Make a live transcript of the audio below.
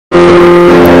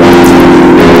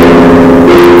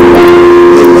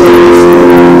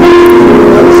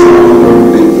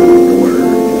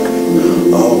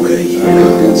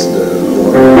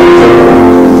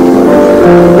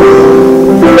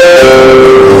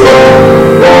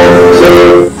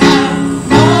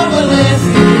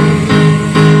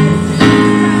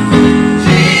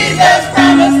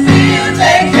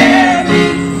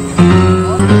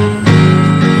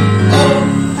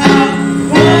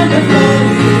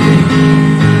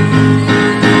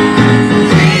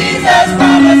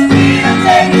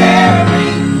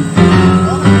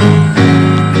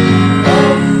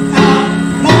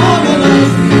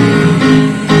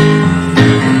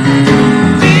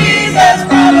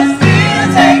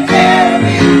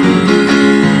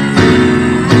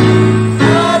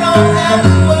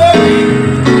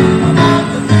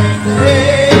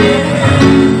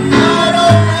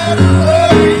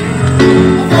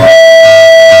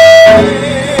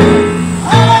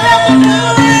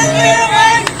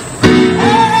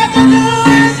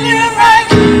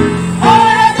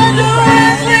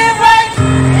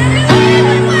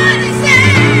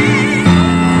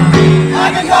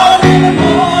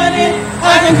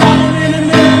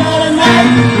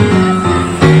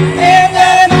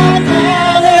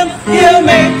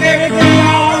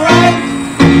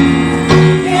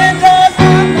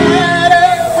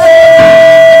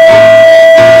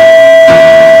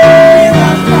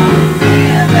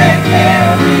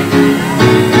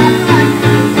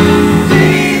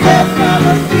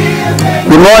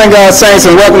God, saints,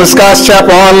 and welcome to Scott's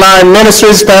Chapel Online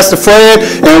Ministries. Pastor Fred,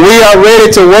 and we are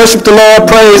ready to worship the Lord.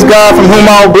 Praise God, from whom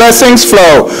all blessings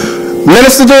flow.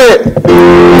 Minister to it.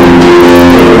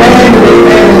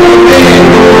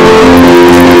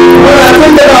 When I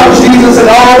think about Jesus and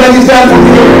all that He's done for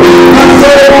me, my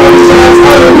soul shouts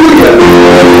hallelujah.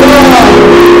 God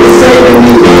is saving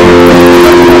me.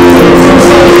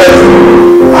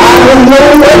 I don't know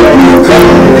what you come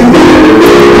to do.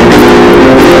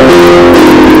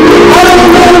 I don't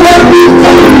know what you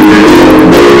come to do.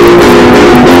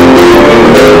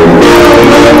 I don't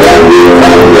know what you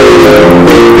come to do.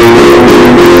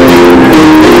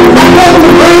 I come to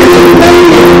praise His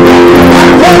name. I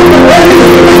come to praise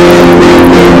His name.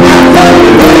 I come to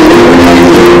praise His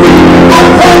name. I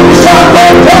come to shout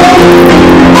out loud.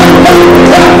 I come to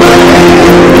clap my hands.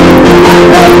 I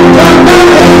come to clap my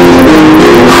hands.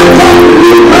 I come to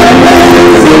lift my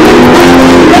hands. I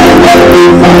don't know what you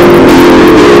come to do.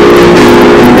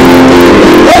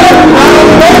 I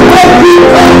don't know what you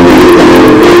come to do.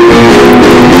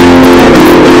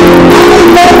 I don't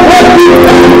know what you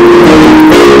come to do.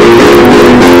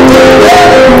 I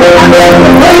come to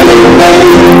praise His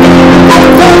name. I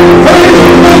come to praise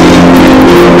His name.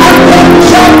 I come to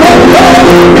shout out loud.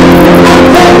 I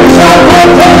come to shout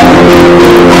out loud.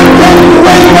 I come to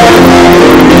wave my hand.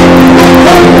 I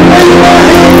come to wave my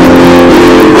hand.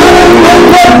 I don't know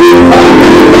what you come to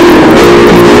do.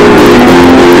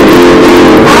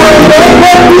 I don't know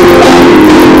what you come to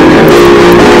do.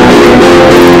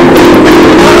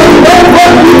 I don't know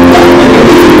what you come to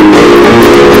do.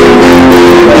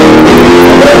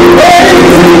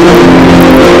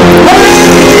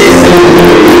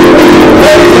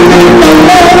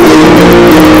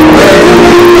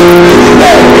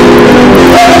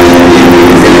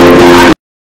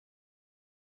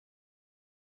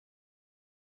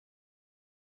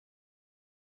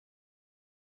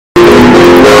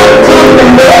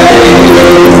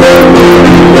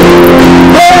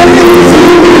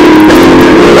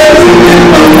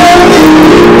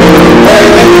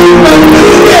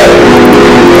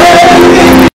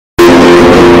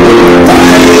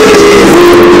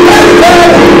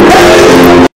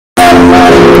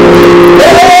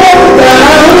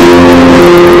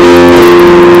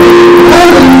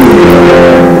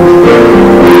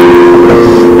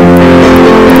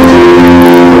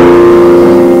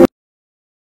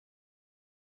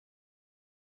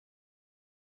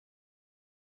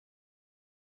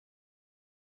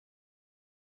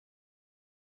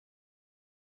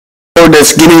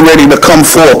 That's getting ready to come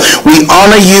forth. We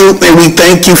honor you and we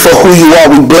thank you for who you are.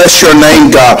 We bless your name,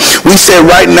 God. We say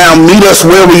right now, meet us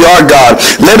where we are, God.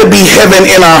 Let it be heaven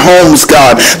in our homes,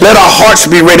 God. Let our hearts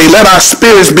be ready. Let our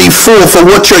spirits be full for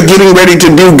what you're getting ready to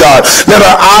do, God. Let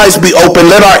our eyes be open.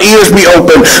 Let our ears be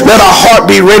open. Let our heart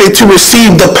be ready to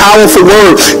receive the powerful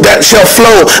word that shall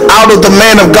flow out of the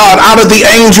man of God, out of the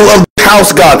angel of the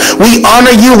house, God. We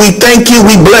honor you. We thank you.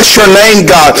 We bless your name,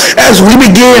 God. As we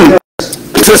begin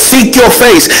to seek your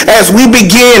face, as we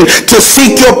begin to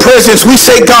seek your presence, we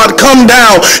say, God, come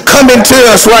down, come into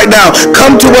us right now,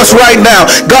 come to us right now,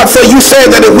 God. For you said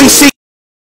that if we seek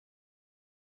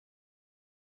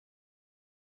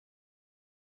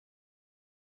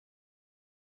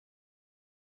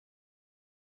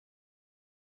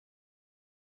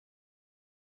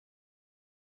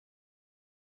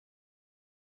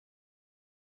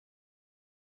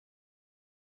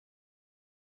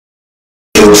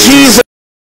Jesus,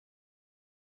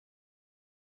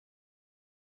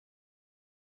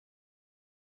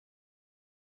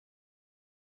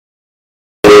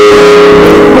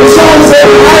 The song said,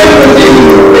 I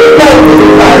believe that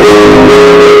I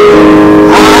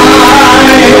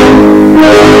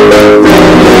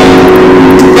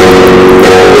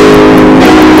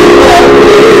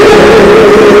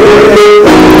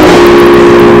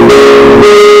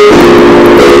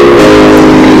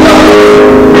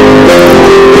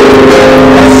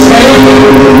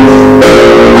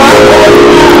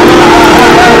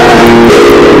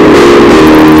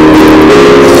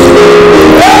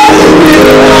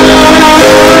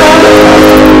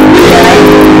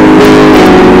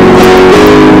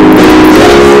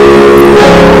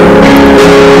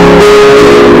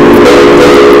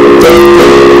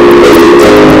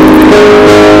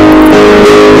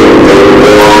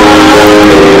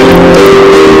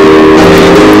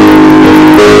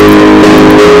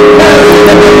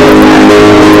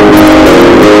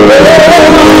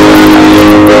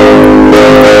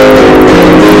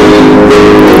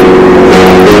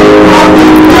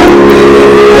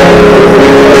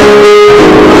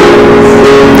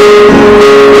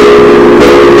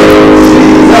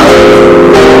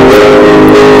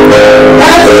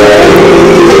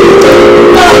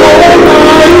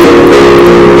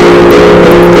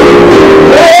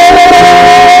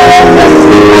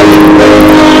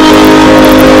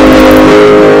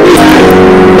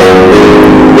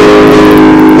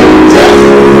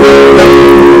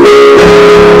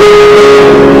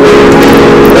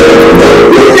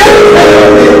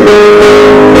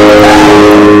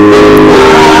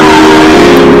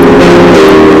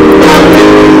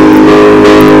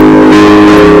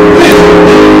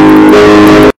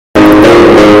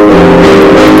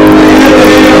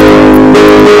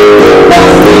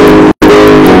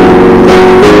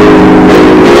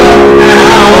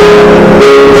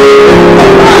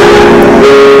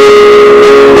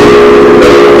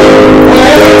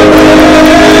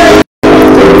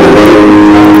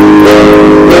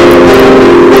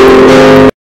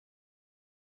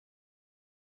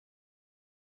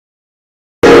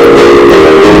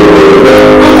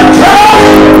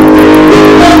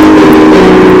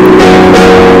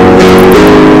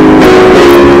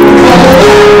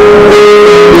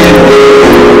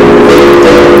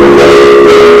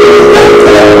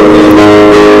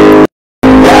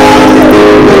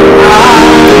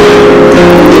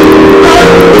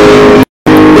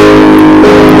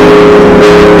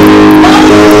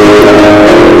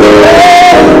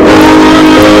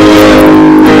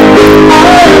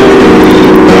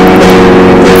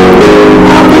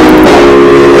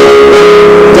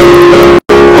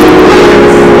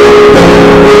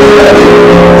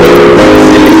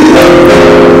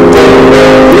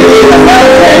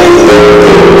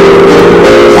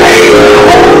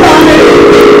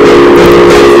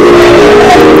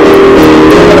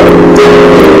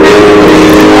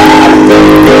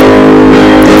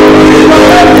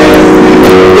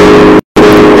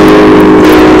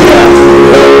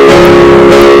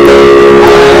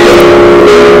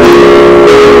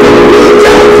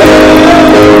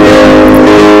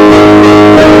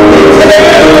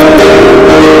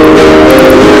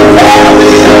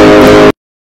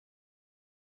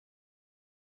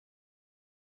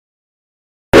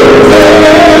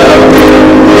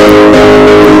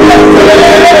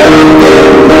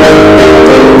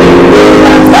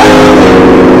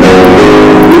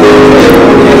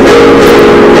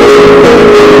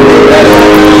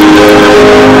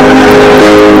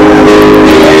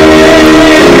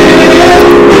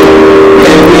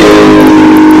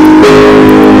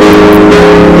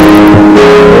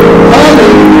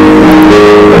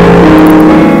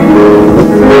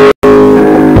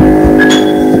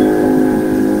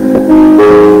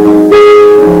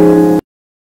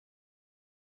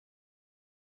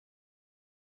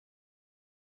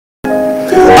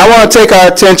want to take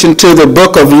our attention to the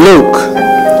book of Luke,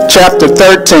 chapter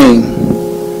 13.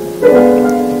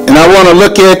 And I want to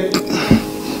look at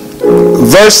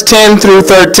verse 10 through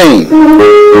 13.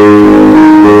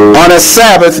 On a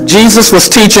Sabbath, Jesus was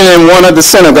teaching in one of the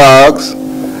synagogues,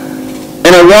 and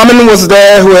a woman was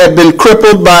there who had been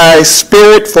crippled by a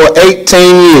spirit for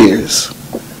 18 years.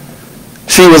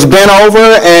 She was bent over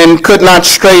and could not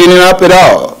straighten up at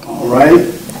all. All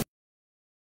right.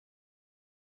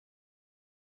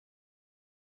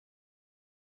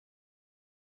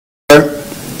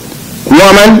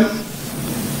 Woman,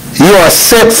 you are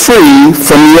set free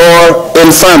from your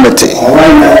infirmity. All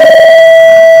right.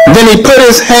 Then he put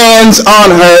his hands on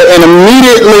her, and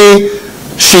immediately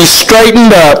she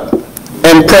straightened up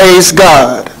and praised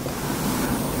God.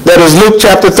 That is Luke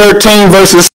chapter 13,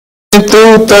 verses 10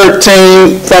 through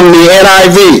 13 from the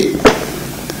NIV.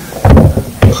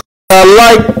 I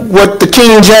like what the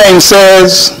King James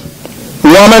says,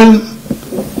 woman,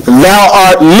 thou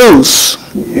art loose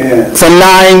from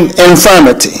thine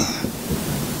infirmity.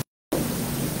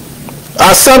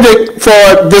 Our subject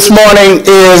for this morning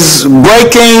is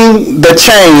breaking the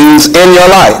chains in your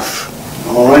life.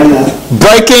 All right now.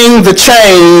 Breaking the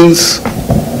chains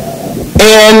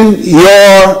in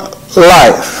your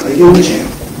life.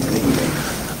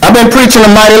 I've been preaching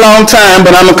a mighty long time,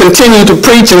 but I'm going to continue to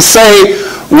preach and say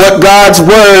what God's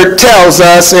word tells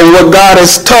us and what God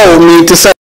has told me to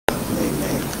say.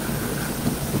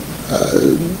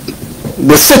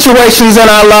 The situations in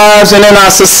our lives and in our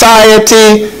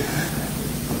society,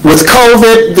 with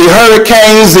COVID, the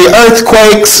hurricanes, the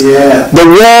earthquakes, the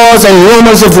wars and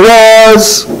rumors of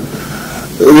wars,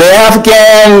 the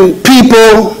Afghan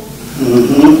people,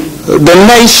 the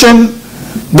nation,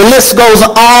 the list goes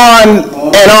on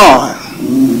and on.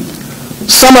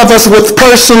 Some of us with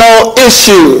personal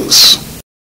issues.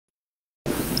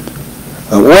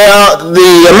 Well,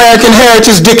 the American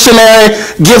Heritage Dictionary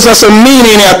gives us a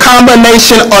meaning, a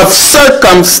combination of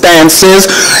circumstances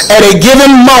at a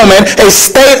given moment, a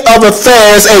state of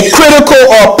affairs, a critical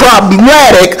or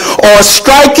problematic or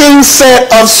striking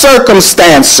set of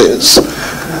circumstances.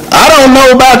 I don't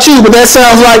know about you, but that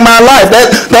sounds like my life.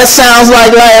 That sounds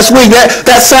like last week.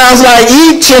 That sounds like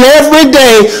each and every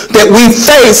day that we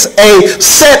face a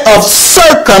set of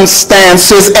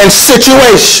circumstances and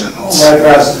situations. All right,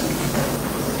 Pastor.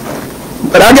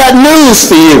 But I got news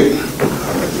for you.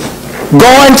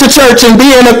 Going to church and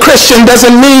being a Christian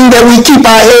doesn't mean that we keep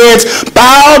our heads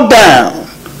bowed down,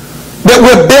 that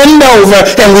we're bent over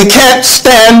and we can't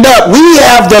stand up. We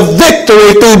have the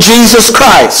victory through Jesus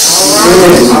Christ.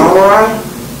 All right.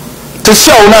 To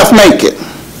show enough make it.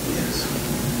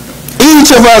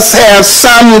 Each of us has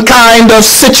some kind of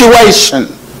situation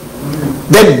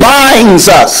that binds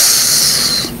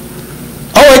us.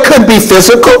 Oh, it could be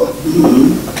physical.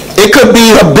 It could be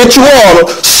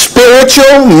habitual,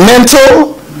 spiritual,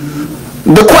 mental.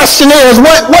 The question is,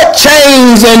 what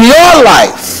chains in your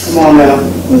life Come on now.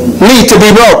 need to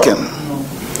be broken,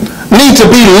 need to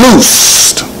be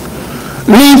loosed,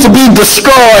 need to be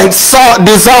destroyed,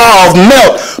 dissolved,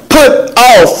 melt, put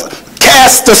off,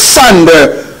 cast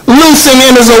asunder. Loosing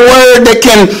is a word that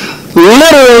can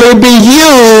literally be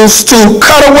used to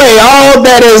cut away all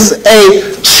that is a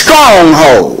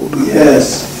stronghold.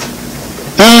 Yes.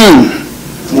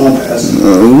 Come on, Pastor.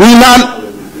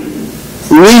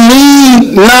 We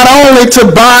need not only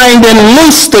to bind and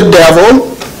loose the devil,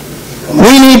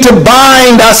 we need to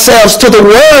bind ourselves to the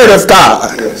Word of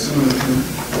God,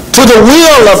 to the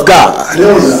will of God,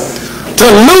 to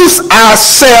loose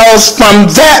ourselves from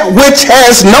that which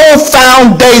has no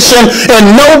foundation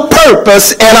and no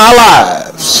purpose in our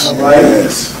lives. All right.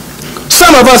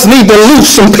 Some of us need to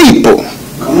loose some people.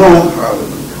 Come on.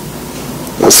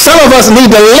 Some of us need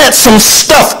to let some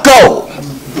stuff go.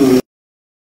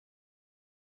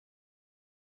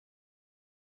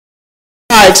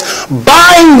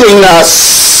 Binding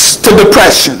us to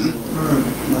depression.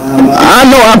 I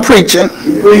know I'm preaching.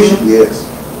 Yes.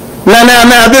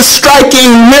 Now, this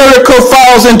striking miracle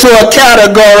falls into a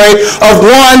category of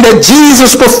one that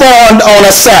Jesus performed on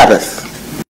a Sabbath.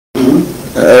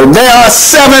 There are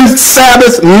 7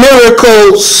 Sabbath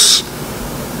miracles,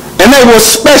 and they were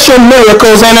special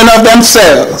miracles in and of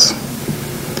themselves.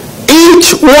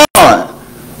 Each one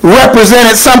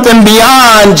represented something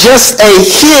beyond just a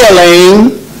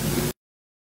healing.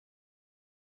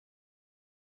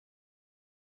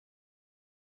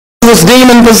 He was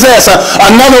demon possessed.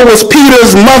 Another was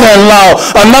Peter's mother-in-law.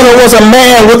 Another was a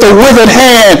man with a withered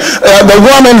hand. The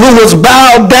woman who was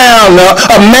bowed down.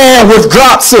 A man with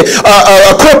dropsy.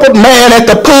 A crippled man at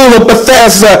the pool of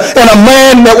Bethesda. And a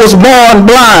man that was born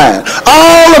blind.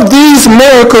 All of these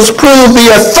miracles prove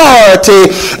the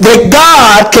authority that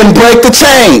God can break the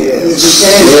chains.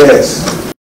 Yes.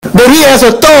 That he has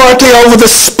authority over the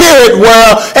spirit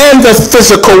world and the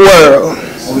physical world.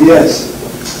 Oh, yes.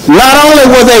 Not only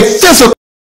were they physical,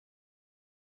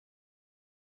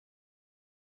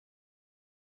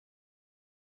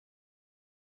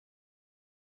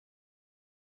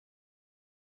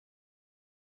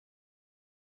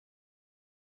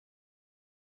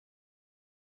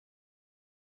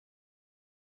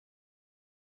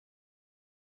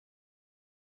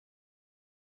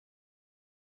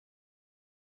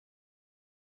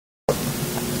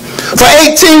 for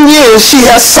 18 years she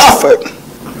has suffered,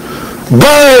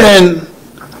 burdened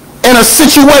in a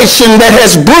situation that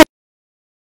has bruised.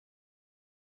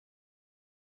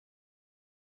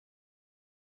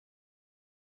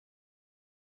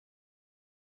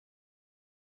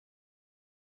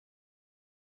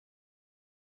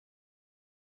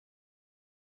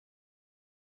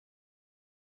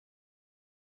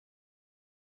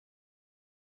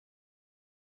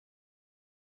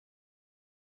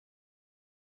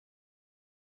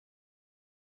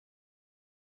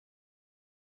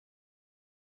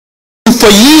 For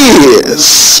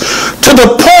years, to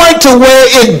the point to where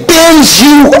it bends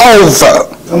you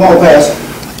over. Come on, Pastor.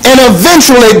 And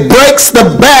eventually breaks the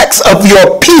backs of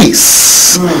your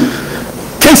peace.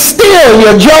 Can steal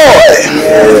your joy.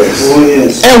 Yes. Oh,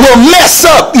 yes. And will mess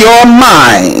up your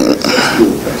mind.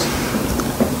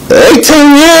 18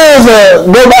 years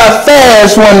go by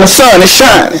fast when the sun is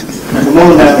shining. Come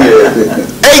on now.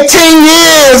 18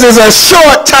 years is a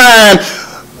short time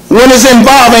when it's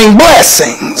involving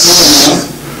blessings.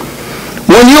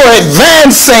 When you're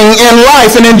advancing in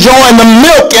life and enjoying the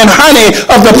milk and honey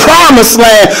of the promised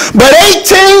land. But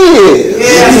 18 years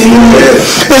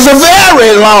is a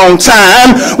very long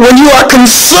time when you are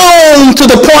consumed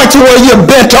to the point to where you're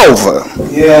bent over.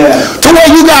 Yeah. To where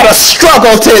you got to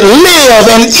struggle to live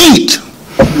and eat.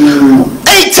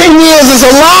 18 years is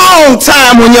a long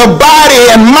time when your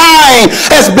body and mind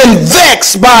has been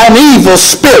vexed by an evil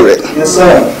spirit. Yes,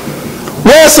 sir.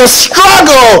 Where it's a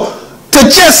struggle to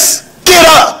just get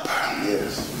up.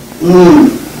 Yes.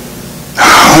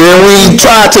 And we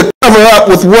try to cover up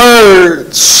with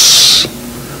words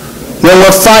when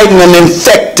we're fighting an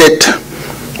infected,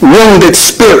 wounded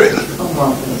spirit.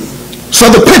 So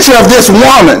the picture of this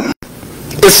woman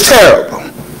is terrible.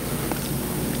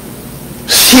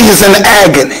 She is in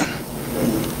agony.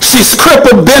 She's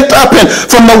crippled, bent up, and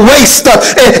from the waist up,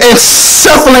 and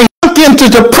suffering into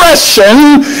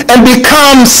depression and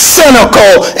become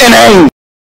cynical and angry.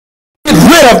 Get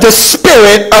rid of the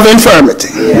spirit of infirmity.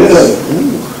 Yes.